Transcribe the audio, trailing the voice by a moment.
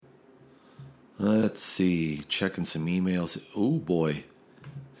Let's see. Checking some emails. Oh boy.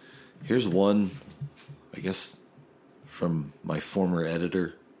 Here's one, I guess, from my former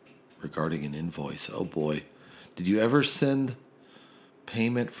editor regarding an invoice. Oh boy. Did you ever send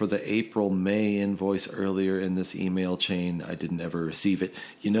payment for the April-May invoice earlier in this email chain? I didn't ever receive it.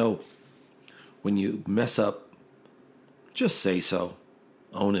 You know, when you mess up, just say so.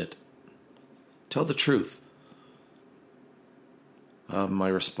 Own it. Tell the truth. My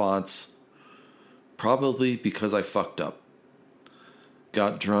response, probably because I fucked up.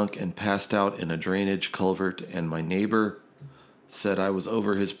 Got drunk and passed out in a drainage culvert, and my neighbor said I was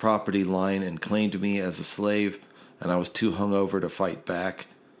over his property line and claimed me as a slave, and I was too hungover to fight back.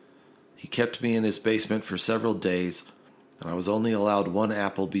 He kept me in his basement for several days, and I was only allowed one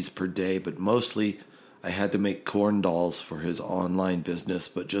Applebee's per day, but mostly I had to make corn dolls for his online business.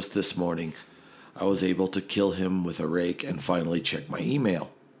 But just this morning, I was able to kill him with a rake and finally check my email.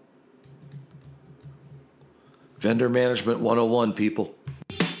 Vendor Management 101, people.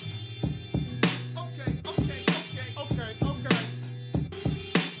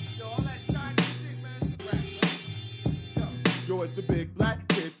 Yo, it's the big black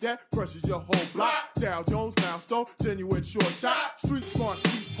kid that crushes your whole block. Dow Jones, milestone, genuine short shot. Street smart,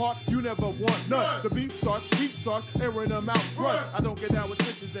 sweetheart, you never want none. The beat starts, airing them out, run. I don't get down with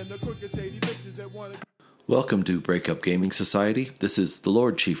snitches and the crooked shady bitches that want to... Welcome to Breakup Gaming Society. This is the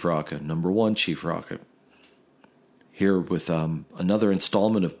Lord Chief Rocka, number one Chief Rocka. Here with another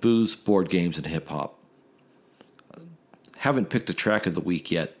installment of booze, board games, and hip-hop. Haven't picked a track of the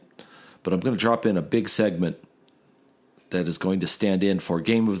week yet, but I'm going to drop in a big segment that is going to stand in for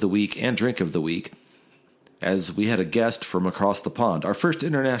Game of the Week and Drink of the Week, as we had a guest from across the pond, our first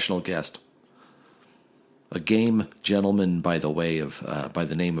international guest, a game gentleman by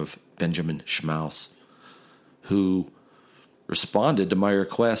the name of Benjamin Schmaus, who responded to my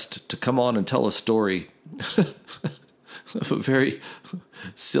request to come on and tell a story of a very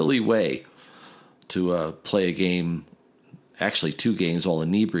silly way to play a game, actually two games while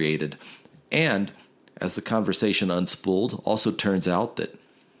inebriated. And as the conversation unspooled, also turns out that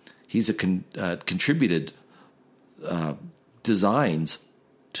he's contributed designs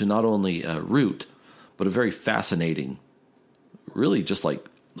to not only Root, but a very fascinating, really just like,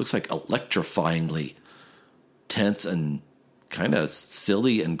 looks like electrifyingly tense and kind of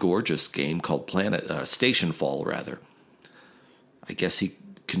silly and gorgeous game called Stationfall, rather. I guess he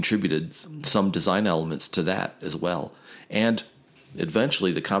contributed some design elements to that as well. And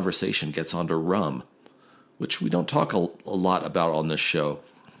eventually the conversation gets onto Rum, which we don't talk a lot about on this show,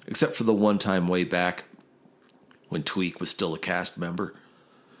 except for the one time way back when Tweak was still a cast member,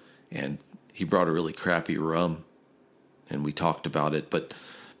 and he brought a really crappy rum, and we talked about it, but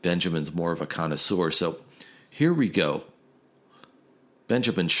Benjamin's more of a connoisseur, so here we go.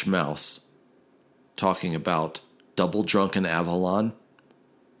 Benjamin Schmaus talking about Double Drunken Avalon,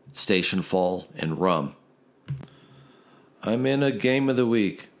 Stationfall, and Rum. I'm in a game of the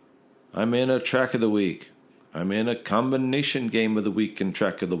week. I'm in a track of the week. I'm in a combination game of the week and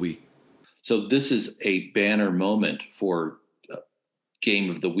track of the week. So this is a banner moment for Game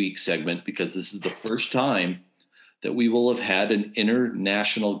of the Week segment, because this is the first time that we will have had an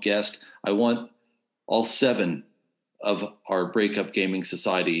international guest. I want all 7 of our Breakup Gaming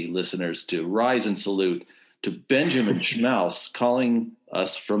Society listeners to rise and salute to Benjamin Schmaus, calling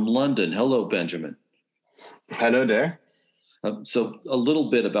us from London. Hello, Benjamin. Hello there. So a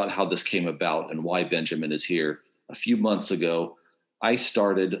little bit about how this came about and why Benjamin is here. A few months ago, I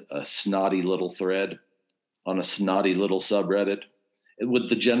started a snotty little thread on a snotty little subreddit, with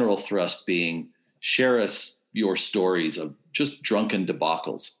the general thrust being, share us your stories of just drunken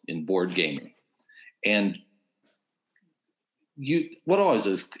debacles in board gaming. And what I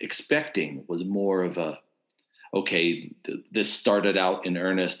was expecting was more of a, okay, this started out in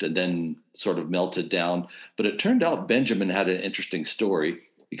earnest and then sort of melted down. But it turned out Benjamin had an interesting story,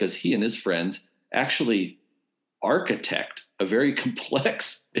 because he and his friends actually architect a very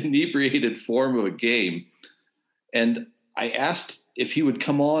complex, inebriated form of a game. And I asked if he would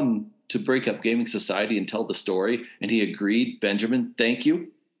come on to Breakup Gaming Society and tell the story, and he agreed. Benjamin, thank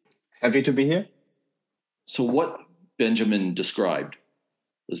you. Happy to be here. So what Benjamin described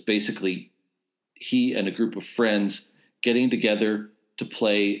was basically he and a group of friends getting together to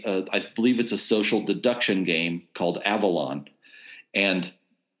play, I believe it's a social deduction game called Avalon. And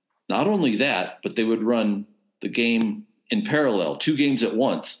not only that, but they would run the game in parallel, 2 games at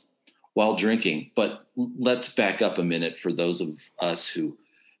once while drinking. But let's back up a minute for those of us who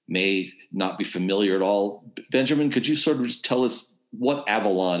may not be familiar at all. Benjamin, could you sort of just tell us what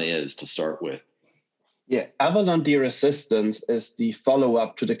Avalon is to start with? Yeah, Avalon the Resistance is the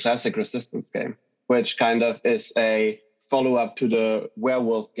follow-up to the classic Resistance game, which kind of is a follow-up to the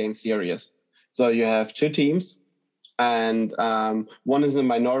Werewolf game series. So you have two teams, and one is a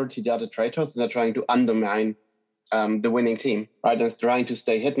minority, the other traitors, and they're trying to undermine the winning team, right? And trying to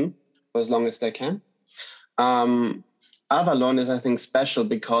stay hidden for as long as they can. Avalon is, I think, special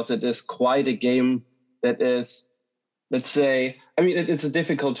because it is quite a game that is, let's say, I mean, it's a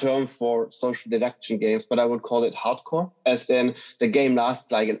difficult term for social deduction games, but I would call it hardcore, as in the game lasts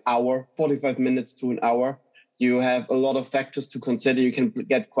like an hour, 45 minutes to an hour. You have a lot of factors to consider. You can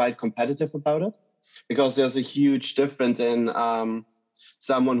get quite competitive about it because there's a huge difference in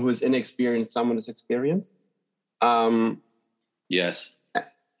someone who is inexperienced, someone is experienced. Yes.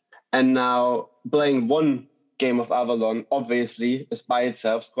 And now playing one game of Avalon, obviously, is by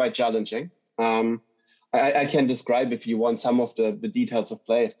itself quite challenging. I can describe, if you want, some of the details of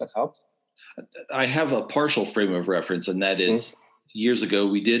play, if that helps. I have a partial frame of reference, and that is years ago,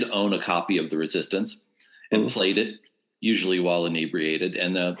 we did own a copy of The Resistance and played it, usually while inebriated.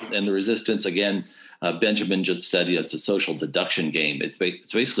 And the Resistance, again, Benjamin just said it's a social deduction game. It's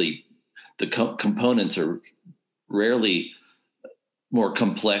basically the components are rarely more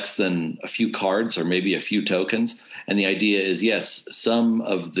complex than a few cards or maybe a few tokens. And the idea is, yes, some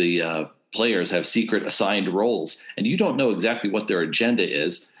of the players have secret assigned roles, and you don't know exactly what their agenda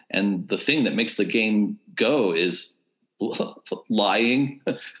is. And the thing that makes the game go is lying,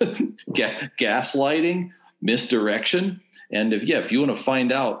 gaslighting, misdirection. And if you want to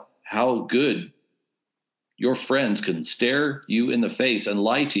find out how good your friends can stare you in the face and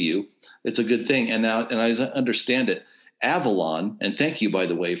lie to you, it's a good thing. And I understand it. Avalon, and thank you, by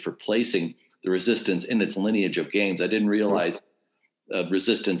the way, for placing the Resistance in its lineage of games. I didn't realize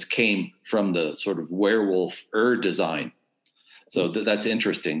Resistance came from the sort of werewolf design. So that's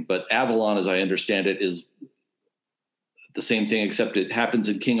interesting. But Avalon, as I understand it, is the same thing, except it happens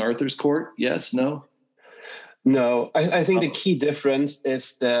in King Arthur's court. Yes, no? No, I think the key difference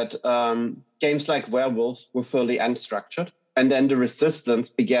is that games like Werewolves were fairly unstructured. And then the Resistance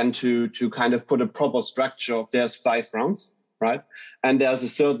began to kind of put a proper structure of there's 5 rounds, right? And there's a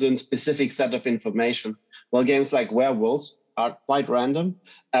certain specific set of information. While games like Werewolves are quite random,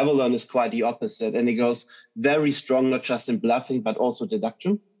 Avalon is quite the opposite. And it goes very strong, not just in bluffing, but also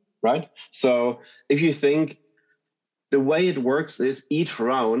deduction, right? So if you think the way it works is each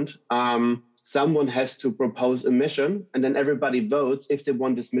round, someone has to propose a mission, and then everybody votes if they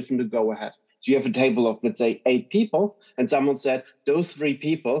want this mission to go ahead. So you have a table of, let's say, 8 people, and someone said, those 3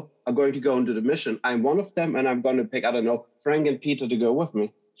 people are going to go into the mission. I'm one of them, and I'm going to pick, I don't know, Frank and Peter to go with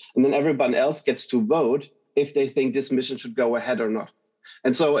me. And then everyone else gets to vote if they think this mission should go ahead or not.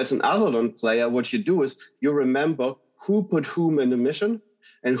 And so as an Avalon player, what you do is you remember who put whom in the mission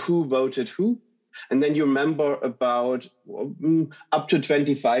and who voted who. And then you remember about up to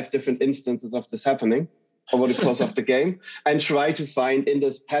 25 different instances of this happening over the course of the game, and try to find in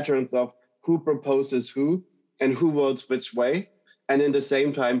this patterns of who proposes who and who votes which way, and in the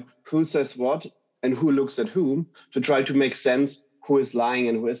same time, who says what and who looks at whom, to try to make sense who is lying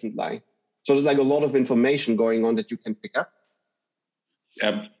and who isn't lying. So there's like a lot of information going on that you can pick up.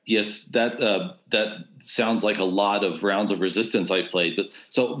 Yes, that sounds like a lot of rounds of Resistance I played. But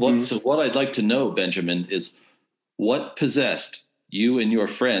so what I'd like to know, Benjamin, is what possessed you and your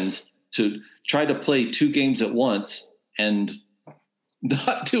friends to try to play 2 games at once and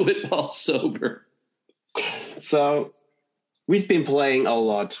not do it while sober? So we've been playing a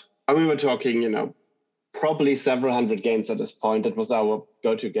lot. I mean, we're talking, probably several hundred games at this point. That was our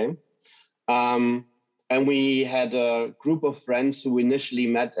go-to game. And we had a group of friends who initially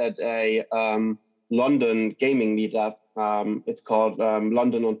met at a London gaming meetup. It's called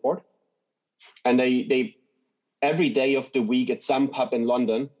London on Board. And they every day of the week at some pub in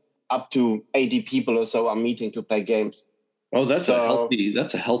London, up to 80 people or so are meeting to play games. Oh, that's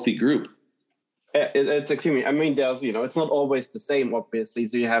a healthy group. It's extremely, I mean, there's, it's not always the same, obviously.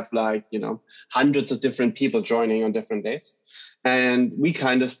 So you have hundreds of different people joining on different days. And we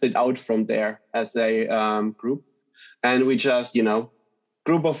kind of split out from there as a group. And we just,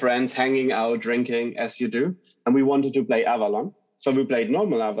 group of friends hanging out, drinking as you do. And we wanted to play Avalon. So we played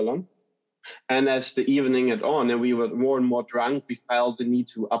normal Avalon. And as the evening went on and we were more and more drunk, we felt the need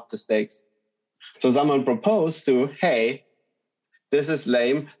to up the stakes. So someone proposed hey, this is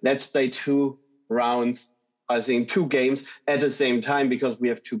lame. Let's play 2 rounds, 2 games at the same time, because we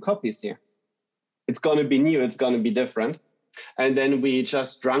have 2 copies here. It's going to be new. It's going to be different. And then we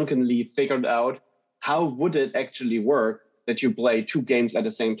just drunkenly figured out how would it actually work that you play 2 games at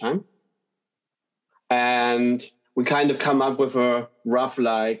the same time. And we kind of come up with a rough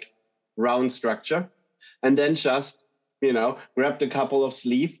round structure. and then just, grabbed a couple of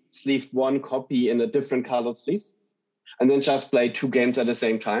sleeved one copy in a different colored sleeves, and then just played 2 games at the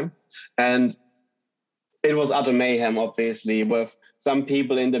same time. And it was utter mayhem, obviously, with some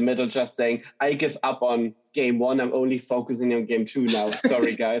people in the middle just saying, I give up on game 1, I'm only focusing on game 2 now.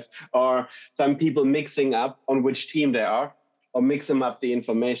 Sorry, guys. Or some people mixing up on which team they are, or mixing up the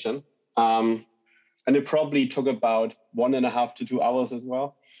information. And it probably took about 1.5 to 2 hours as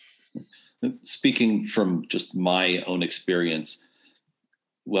well. Speaking from just my own experience,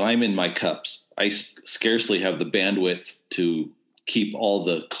 when I'm in my cups, I scarcely have the bandwidth to keep all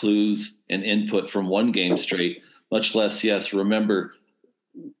the clues and input from one game straight, much less, remember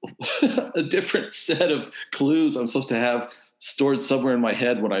a different set of clues I'm supposed to have stored somewhere in my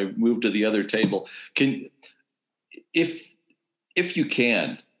head when I move to the other table. If you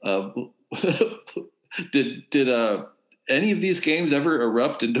can, did any of these games ever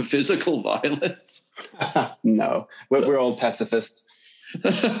erupt into physical violence? No, we're all pacifists.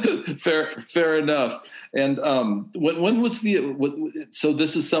 Fair enough. And when was so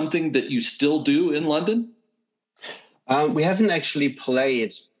this is something that you still do in London? We haven't actually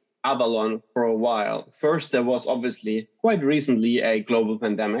played Avalon for a while. First, there was obviously quite recently a global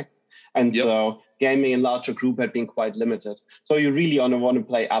pandemic. And so gaming in larger group had been quite limited. So you really only want to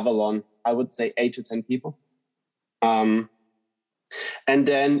play Avalon, I would say 8 to 10 people. And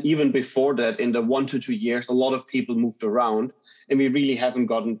then even before that, in the 1 to 2 years, a lot of people moved around, and we really haven't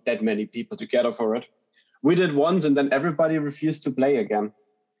gotten that many people together for it. We did once, and then everybody refused to play again.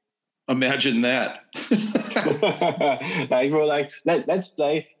 Imagine that. Like, we were like, let's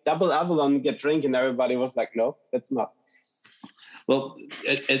play double Avalon and get drink, and everybody was like, no, that's not. Well,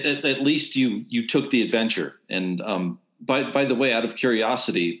 at least you took the adventure. And by the way, out of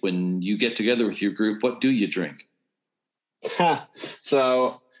curiosity, when you get together with your group, what do you drink?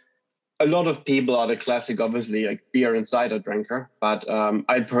 So a lot of people are the classic, obviously, like beer and cider drinker. But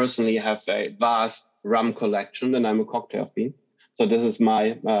I personally have a vast rum collection, and I'm a cocktail fiend. So this is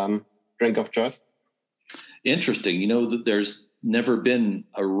my drink of choice. Interesting. You know that there's never been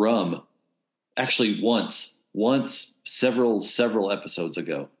a rum. Actually, once several episodes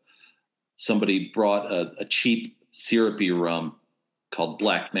ago, somebody brought a cheap syrupy rum called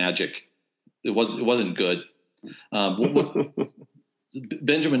Black Magic. It wasn't good.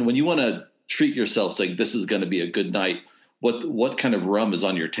 Benjamin, when you want to treat yourself, saying this is going to be a good night, what kind of rum is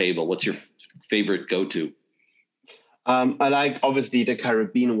on your table? What's your favorite go-to? I like obviously the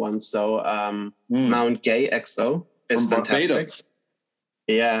Caribbean one. So Mount Gay XO is from fantastic. Barbados.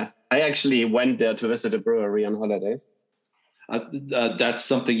 Yeah, I actually went there to visit a brewery on holidays. That's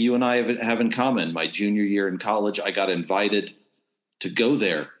something you and I have in common. My junior year in college, I got invited to go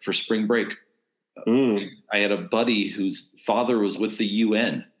there for spring break. I had a buddy whose father was with the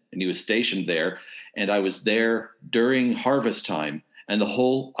UN, and he was stationed there. And I was there during harvest time, and the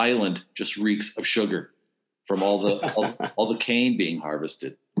whole island just reeks of sugar from all the cane being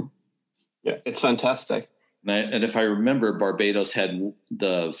harvested. Yeah, it's fantastic. And if I remember, Barbados had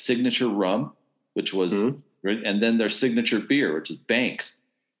the signature rum, which was, and then their signature beer, which is Banks.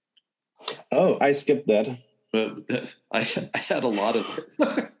 Oh, I skipped that. But I had a lot of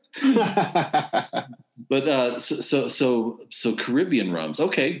it. But so Caribbean rums.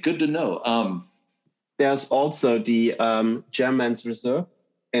 Okay, good to know. There's also the Germans Reserve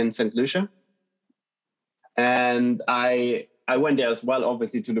in St. Lucia, and I went there as well,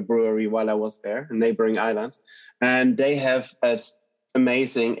 obviously, to the brewery while I was there, a neighboring island, and they have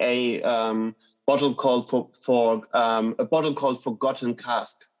amazing a bottle called Forgotten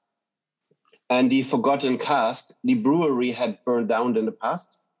Cask, and the Forgotten Cask, the brewery had burned down in the past.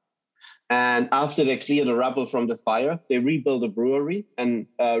 And after they cleared the rubble from the fire, they rebuilt the brewery and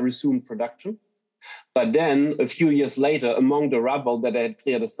resumed production. But then a few years later, among the rubble that they had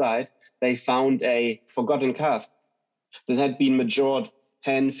cleared aside, they found a Forgotten Cask that had been matured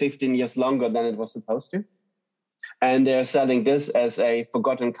 10, 15 years longer than it was supposed to. And they're selling this as a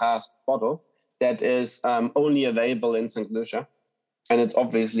Forgotten Cask bottle that is only available in St. Lucia. And it's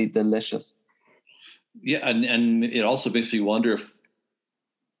obviously delicious. Yeah, and it also makes me wonder if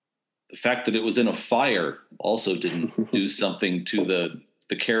the fact that it was in a fire also didn't do something to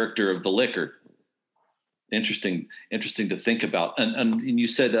the character of the liquor. Interesting to think about. And you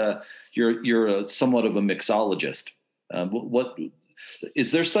said you're somewhat of a mixologist. What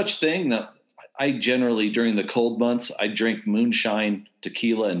is there such thing that I generally during the cold months I drink moonshine,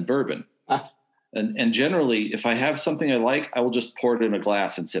 tequila, and bourbon. And generally, if I have something I like, I will just pour it in a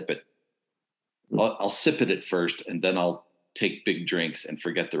glass and sip it. I'll sip it at first, and then I'll take big drinks and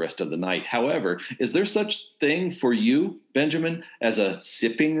forget the rest of the night. However, is there such thing for you, Benjamin, as a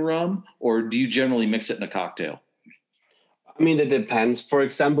sipping rum, or do you generally mix it in a cocktail? I mean, it depends. For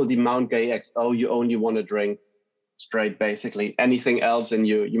example, the Mount Gay XO, you only want to drink straight, basically. Anything else, and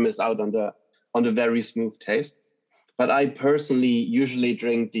you miss out on the very smooth taste. But I personally usually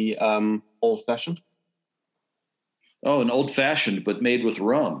drink the old fashioned. Oh, an old fashioned, but made with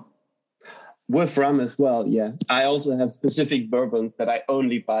rum. With rum as well, yeah. I also have specific bourbons that I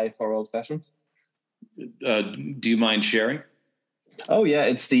only buy for old fashions. Do you mind sharing? Oh yeah,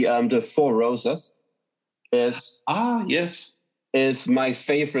 it's the Four Roses. Yes. Is my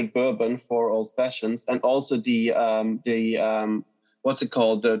favorite bourbon for old fashions, and also the what's it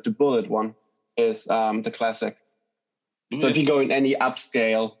called? The Bullet one is the classic. So if you go in any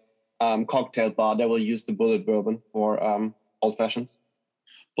upscale cocktail bar, they will use the Bullet bourbon for old fashions.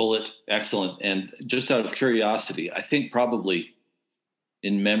 Bullet, excellent. And just out of curiosity, I think probably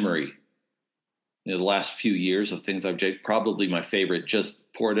in memory, the last few years of things I've drank, probably my favorite, just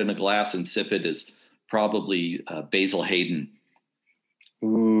pour it in a glass and sip it, is probably Basil Hayden.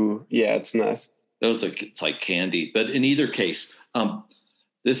 Ooh, yeah, it's nice. It's like candy. But in either case,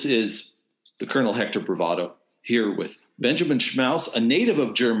 this is the Colonel Hector Bravado here with Benjamin Schmaus, a native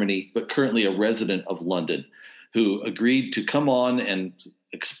of Germany, but currently a resident of London, who agreed to come on and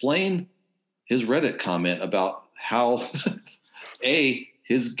explain his Reddit comment about how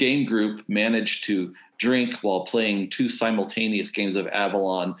his game group managed to drink while playing 2 simultaneous games of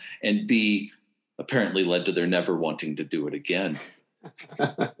Avalon, and B, apparently led to their never wanting to do it again.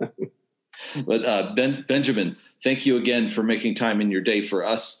 But Benjamin, thank you again for making time in your day for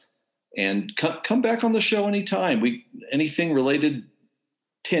us, and come back on the show anytime. Anything related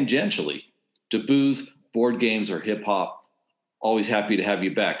tangentially to booze, board games, or hip hop. Always happy to have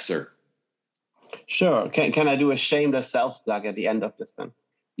you back, sir. Sure. Can I do a shameless self-plug at the end of this then?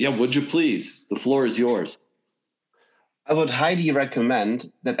 Yeah, would you please? The floor is yours. I would highly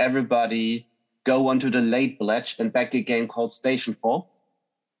recommend that everybody go onto the late pledge and back a game called Stationfall,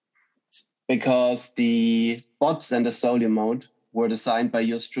 because the bots and the solo mode were designed by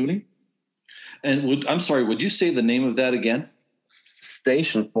yours truly. And I'm sorry, would you say the name of that again?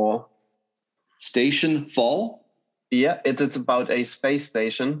 Stationfall. Stationfall? Yeah, it is about a space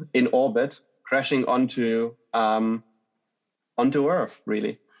station in orbit crashing onto Earth,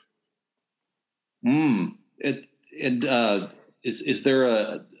 really. Is there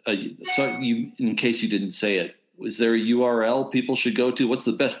a in case you didn't say it, is there a URL people should go to? What's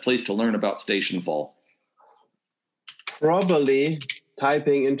the best place to learn about Stationfall? Probably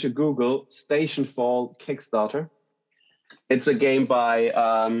typing into Google Stationfall Kickstarter. It's a game by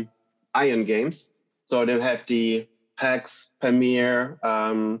Ion Games. So they have the PAX Pamir,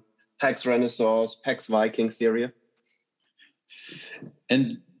 PAX Renaissance, PAX Viking series.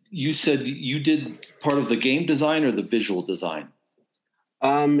 And you said you did part of the game design or the visual design?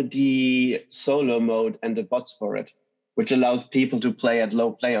 The solo mode and the bots for it, which allows people to play at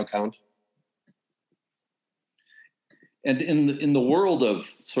low player count. And in the world of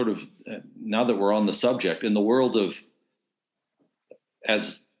sort of, now that we're on the subject, in the world of,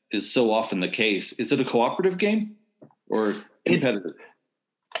 as is so often the case, is it a cooperative game or competitive?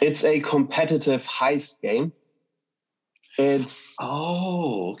 It's a competitive heist game. It's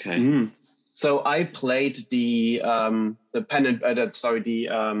okay. Mm-hmm. So I played the printed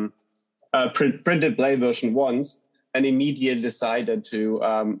play version once, and immediately decided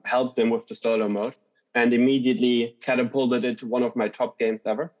to help them with the solo mode, and immediately catapulted it to one of my top games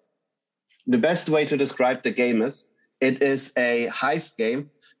ever. The best way to describe the game is, it is a heist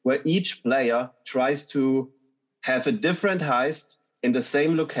game where each player tries to have a different heist in the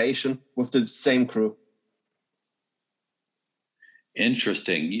same location with the same crew.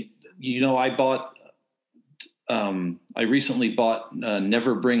 Interesting. You know, I recently bought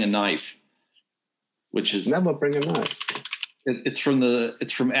Never Bring a Knife, which is Never Bring a Knife. It's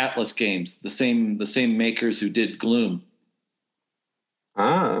from Atlas Games, the same makers who did Gloom.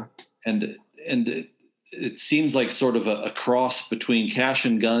 And it seems like sort of a cross between Cash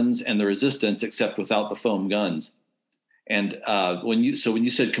and Guns and the Resistance, except without the foam guns. And when you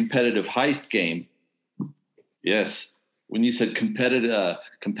said competitive heist game, yes. When you said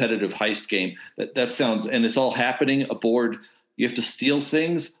competitive heist game, that sounds, and it's all happening aboard. You have to steal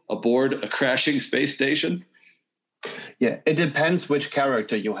things aboard a crashing space station. Yeah, it depends which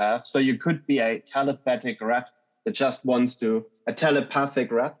character you have. So you could be a telepathic rat that just wants to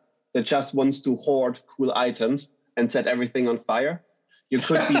hoard cool items and set everything on fire. You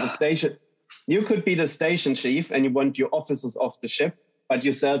could be the station. You could be the station chief and you want your officers off the ship, but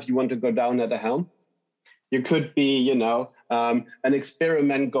yourself you want to go down at the helm. You could be, an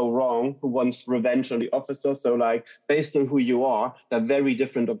experiment go wrong, who wants revenge on the officer. So like based on who you are, there are very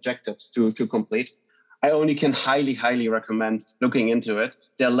different objectives to complete. I only can highly, highly recommend looking into it.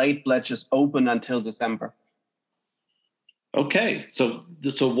 Their late pledge is open until December. Okay, so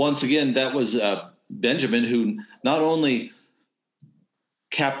once again, that was Benjamin, who not only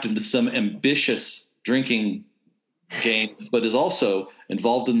captained some ambitious drinking games, but is also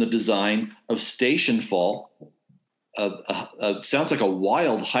involved in the design of Stationfall. Sounds like a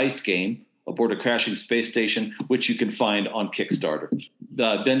wild heist game aboard a crashing space station, which you can find on Kickstarter.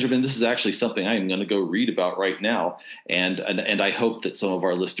 Benjamin, this is actually something I'm going to go read about right now, and I hope that some of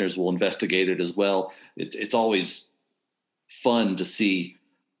our listeners will investigate it as well. It's always fun to see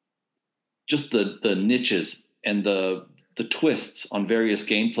just the niches and the twists on various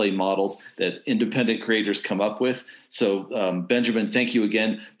gameplay models that independent creators come up with. So, Benjamin, thank you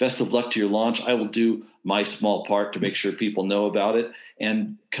again. Best of luck to your launch. I will do my small part to make sure people know about it.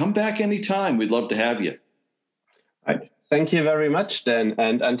 And come back anytime. We'd love to have you. All right. Thank you very much, Dan.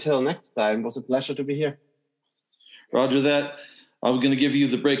 And until next time, it was a pleasure to be here. Roger that. I'm going to give you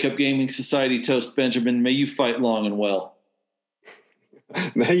the Breakup Gaming Society toast, Benjamin. May you fight long and well.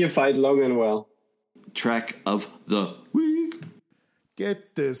 May you fight long and well. Track of the week.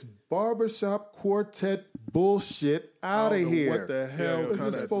 Get this barbershop quartet bullshit out of here. What the hell? This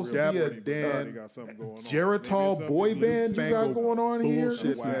is supposed to be a damn Geritol boy band you got going on here?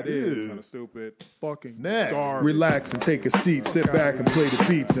 Bullshit that is. Kind of stupid. Fucking next. Garbage. Relax and take a seat. Sit back and play the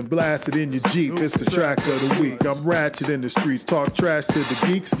beats and blast it in your Jeep. It's the track of the week. I'm ratchet in the streets. Talk trash to the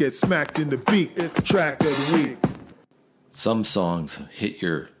geeks. Get smacked in the beak. It's the track of the week. Some songs hit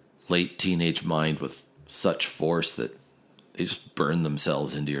your late teenage mind with such force that they just burn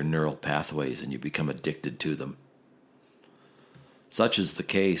themselves into your neural pathways and you become addicted to them. Such is the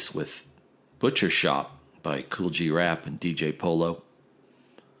case with Butcher Shop by Kool G Rap and DJ Polo.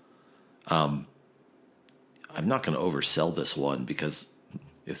 I'm not going to oversell this one, because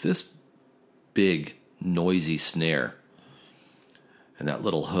if this big, noisy snare and that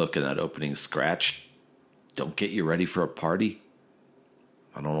little hook and that opening scratch don't get you ready for a party,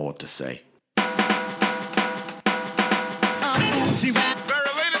 I don't know what to say.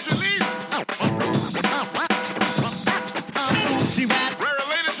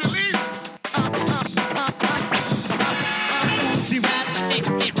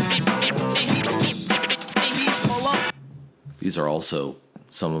 These are also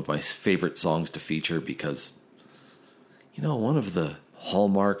some of my favorite songs to feature because, you know, one of the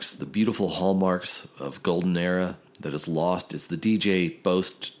hallmarks, the beautiful hallmarks of Golden Era that is lost is the DJ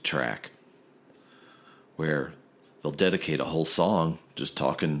Boast track, where they'll dedicate a whole song just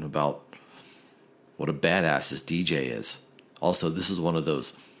talking about what a badass this DJ is. Also, this is one of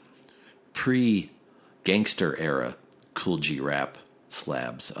those pre-gangster era Kool G Rap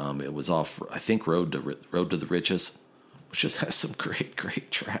slabs. It was off, I think, Road to the Riches, which just has some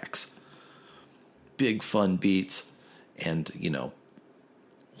great tracks. Big fun beats. And, you know,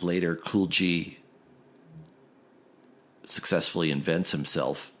 later Kool G successfully invents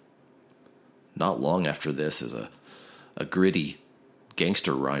himself not long after this as a gritty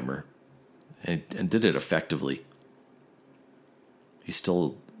gangster rhymer, and did it effectively. He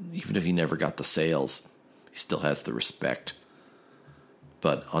still, even if he never got the sales, he still has the respect.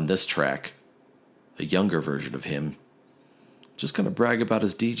 But on this track, a younger version of him just gonna brag about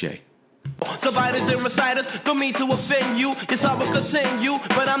his DJ. Survivors and reciters don't mean to offend you. Yes, I will continue,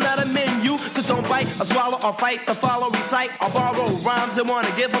 but I'm not a menu. So don't bite or swallow or fight or follow, recite or borrow rhymes and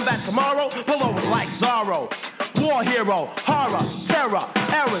wanna give them back tomorrow. Below is like Zorro, war hero, horror, terror,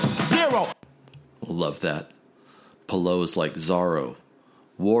 errors, zero. Love that. Polo is like Zorro,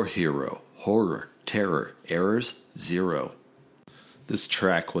 war hero, horror, terror, errors, zero. This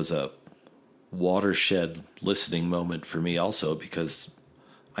track was a watershed listening moment for me also, because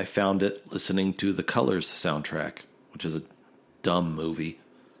I found it listening to the Colors soundtrack, which is a dumb movie.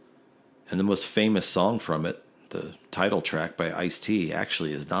 And the most famous song from it, the title track by Ice-T,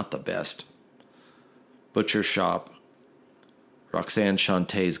 actually is not the best. Butcher Shop, Roxanne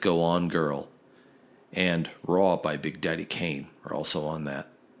Shanté's Go On Girl, and Raw by Big Daddy Kane are also on that.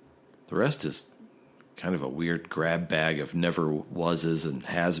 The rest is kind of a weird grab bag of never wases and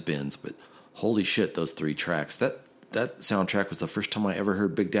has-beens, but holy shit, those three tracks. That soundtrack was the first time I ever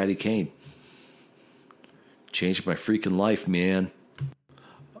heard Big Daddy Kane. Changed my freaking life, man.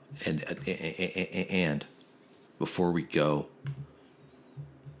 And before we go,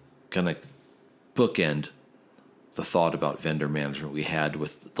 gonna bookend the thought about vendor management we had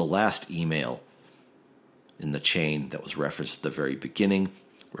with the last email in the chain that was referenced at the very beginning,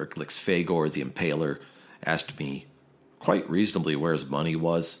 where Glix Fagor, the Impaler, asked me quite reasonably where his money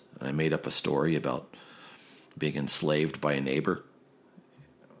was, and I made up a story about being enslaved by a neighbor.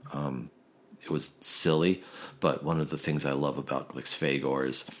 It was silly, but one of the things I love about Glixfagor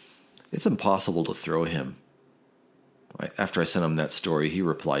is it's impossible to throw him. After I sent him that story, he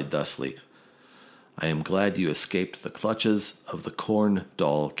replied thusly, "I am glad you escaped the clutches of the Corn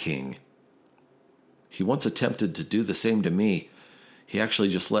Doll King." He once attempted to do the same to me. He actually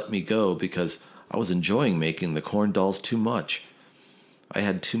just let me go because I was enjoying making the corn dolls too much. I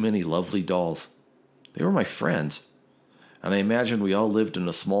had too many lovely dolls. They were my friends. And I imagined we all lived in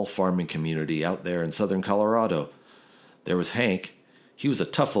a small farming community out there in southern Colorado. There was Hank. He was a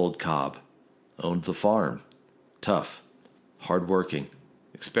tough old cob. Owned the farm. Tough. Hard-working.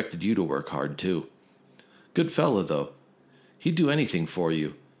 Expected you to work hard, too. Good fella, though. He'd do anything for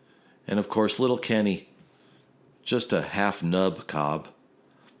you. And, of course, little Kenny. Just a half-nub cob.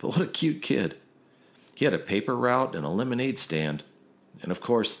 But what a cute kid. He had a paper route and a lemonade stand. And, of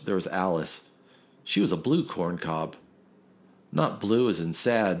course, there was Alice. She was a blue corn cob. Not blue as in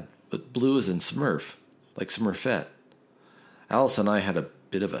sad, but blue as in Smurf, like Smurfette. Alice and I had a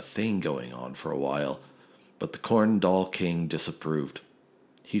bit of a thing going on for a while, but the Corn Doll King disapproved.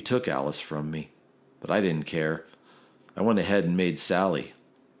 He took Alice from me, but I didn't care. I went ahead and made Sally.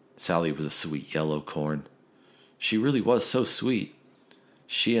 Sally was a sweet yellow corn. She really was so sweet.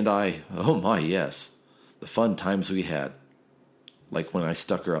 She and I, oh my, yes, the fun times we had. Like when I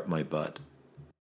stuck her up my butt.